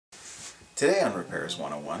Today on Repairs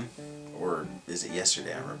 101, or is it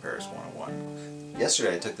yesterday on Repairs 101?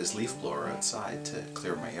 Yesterday I took this leaf blower outside to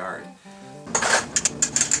clear my yard.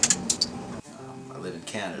 I live in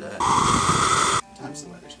Canada. Sometimes the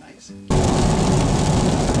weather's nice.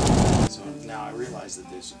 So now I realize that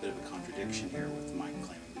there's a bit of a contradiction here with my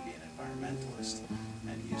claiming to be an environmentalist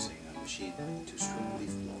and using a machine like a two-stroke leaf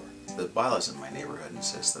blower. The bylaws in my neighborhood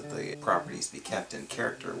insist that the properties be kept in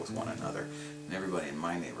character with one another, and everybody in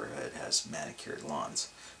my neighborhood has manicured lawns.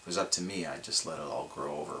 If it was up to me, I'd just let it all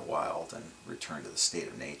grow over wild and return to the state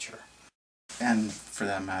of nature. And for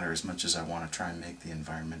that matter, as much as I want to try and make the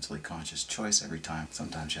environmentally conscious choice every time,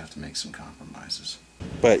 sometimes you have to make some compromises.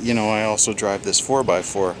 But you know, I also drive this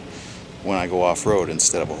 4x4 when I go off-road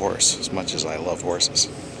instead of a horse, as much as I love horses.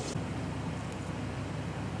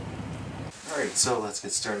 Alright, so let's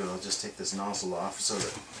get started. I'll just take this nozzle off so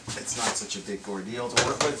that it's not such a big ordeal to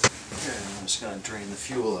work with. Okay, I'm just going to drain the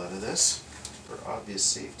fuel out of this for obvious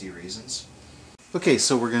safety reasons. Okay,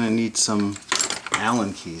 so we're going to need some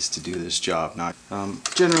Allen keys to do this job. Now,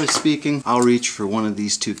 generally speaking, I'll reach for one of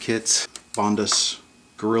these two kits. Bondus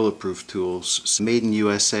Gorilla Proof tools. Made in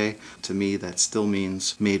USA. To me, that still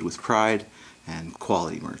means made with pride and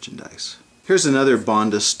quality merchandise. Here's another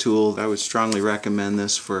Bondus tool. I would strongly recommend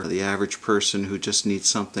this for the average person who just needs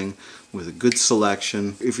something with a good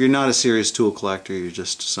selection. If you're not a serious tool collector, you're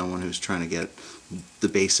just someone who's trying to get the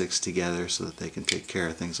basics together so that they can take care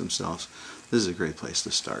of things themselves. This is a great place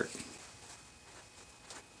to start.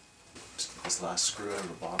 Just get this last screw out of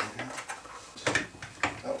the bottom here.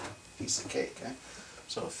 Oh, piece of cake, eh?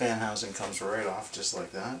 So the fan housing comes right off just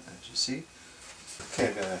like that, as you see. Okay,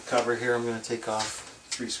 I've got a cover here. I'm going to take off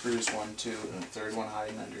 3 screws, 1, 2, and a third one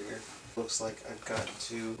hiding under here. Looks like I've got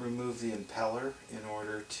to remove the impeller in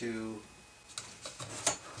order to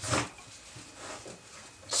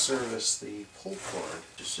service the pull cord.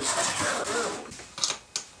 It's just terrible.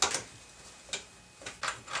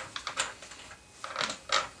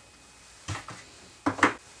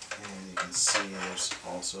 And you can see there's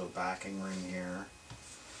also a backing ring here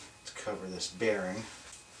to cover this bearing.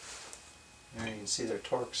 There you can see their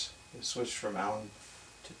Torx. They switched from Allen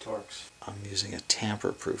to Torx. I'm using a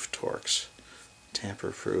tamper-proof Torx.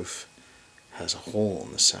 Tamper-proof has a hole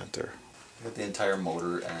in the center. I've got the entire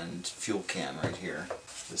motor and fuel can right here.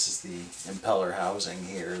 This is the impeller housing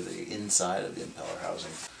here, the inside of the impeller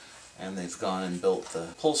housing. And they've gone and built the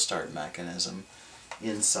pull start mechanism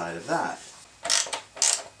inside of that.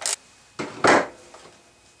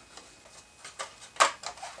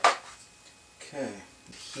 Okay,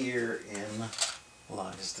 here in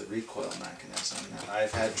lies the recoil mechanism. Now,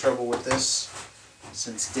 I've had trouble with this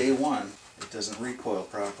since day one. It doesn't recoil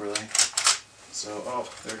properly. So, oh,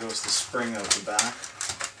 there goes the spring out the back.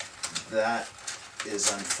 That is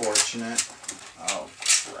unfortunate. Oh,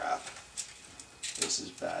 crap. This is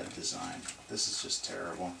bad design. This is just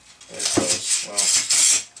terrible. There it goes.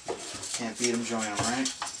 Well, can't beat 'em, join 'em, right?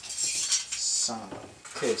 Son of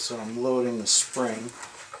a... Okay, so I'm loading the spring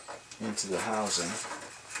into the housing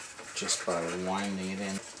just by winding it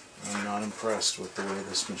in. I'm not impressed with the way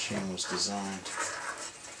this machine was designed.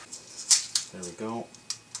 There we go.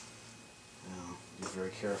 Now, be very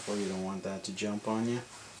careful, you don't want that to jump on you.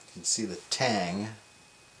 You can see the tang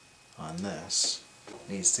on this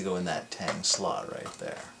needs to go in that tang slot right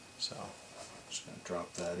there. So, I'm just going to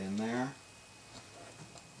drop that in there.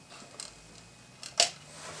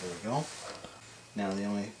 There we go. Now the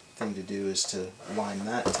only thing to do is to line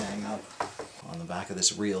that tang up. On the back of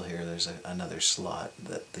this reel here, there's another slot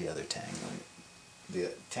that the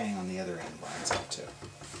tang on the other end lines up to.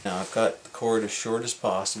 Now I've got the cord as short as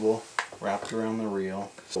possible wrapped around the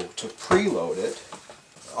reel. So to preload it,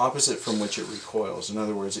 opposite from which it recoils, in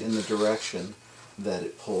other words, in the direction that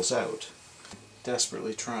it pulls out.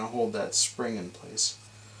 Desperately trying to hold that spring in place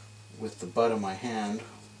with the butt of my hand.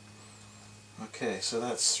 Okay, so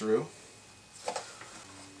that's through.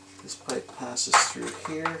 This pipe passes through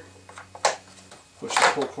here. Push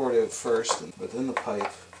the pull cord out first and within the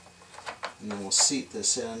pipe, and then we'll seat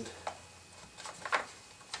this end.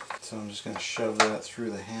 So I'm just going to shove that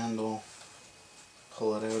through the handle,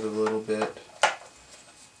 pull it out a little bit.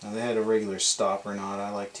 Now they had a regular stopper knot.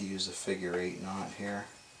 I like to use a figure-8 knot here.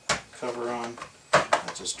 Cover on.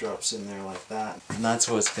 That just drops in there like that. And that's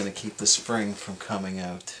what's going to keep the spring from coming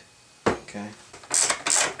out. Okay.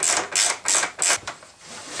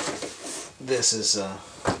 This is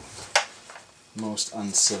most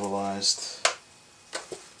uncivilized.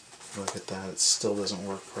 Look at that, it still doesn't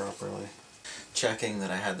work properly. Checking that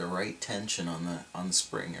I had the right tension on the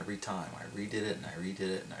spring every time. I redid it and I redid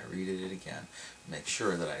it and I redid it again. Make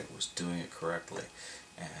sure that I was doing it correctly.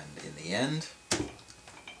 And in the end,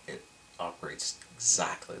 it operates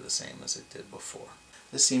exactly the same as it did before.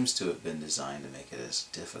 This seems to have been designed to make it as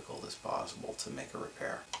difficult as possible to make a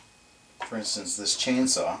repair. For instance, this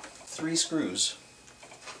chainsaw, 3 screws,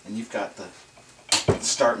 and you've got the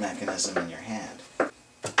start mechanism in your hand.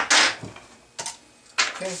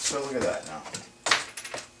 Okay, so look at that now.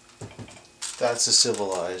 That's a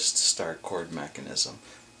civilized start cord mechanism.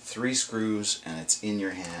 3 screws and it's in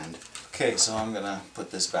your hand. Okay, so I'm gonna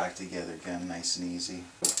put this back together again, nice and easy.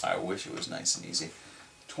 I wish it was nice and easy.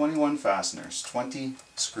 21 fasteners, 20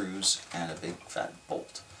 screws, and a big fat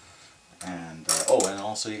bolt. And oh, and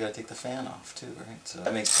also you gotta take the fan off too, right? So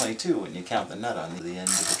that makes 22 when you count the nut on the end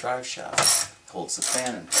of the drive shaft. It holds the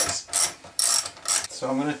fan in place. So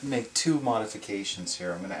I'm going to make 2 modifications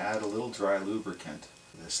here. I'm going to add a little dry lubricant,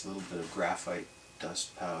 this little bit of graphite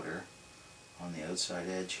dust powder on the outside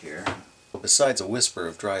edge here. Besides a whisper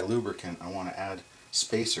of dry lubricant, I want to add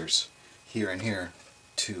spacers here and here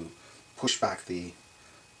to push back the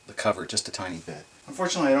cover just a tiny bit.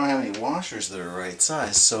 Unfortunately, I don't have any washers that are right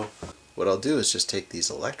size, so what I'll do is just take these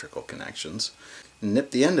electrical connections and nip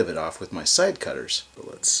the end of it off with my side cutters. So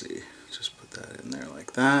let's see, just put that in there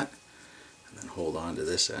like that. And then hold on to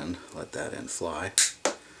this end, let that end fly,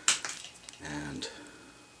 and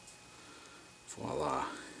voila,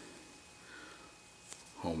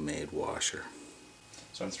 homemade washer.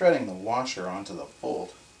 So I'm threading the washer onto the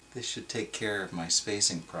bolt. This should take care of my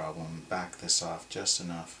spacing problem, back this off just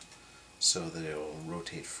enough so that it will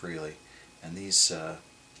rotate freely. And these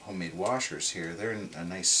homemade washers here, they're a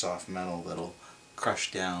nice soft metal that'll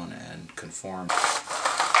crush down and conform.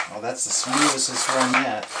 Well, that's the smoothest it's run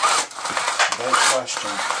yet. Without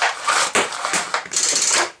question.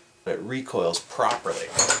 It recoils properly.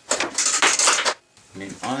 I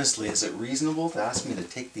mean, honestly, is it reasonable to ask me to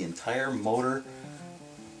take the entire motor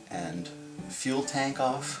and fuel tank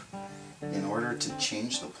off in order to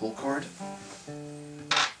change the pull cord?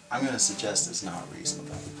 I'm going to suggest it's not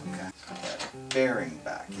reasonable. Okay? Put that bearing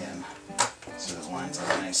back in so it lines up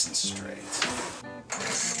nice and straight.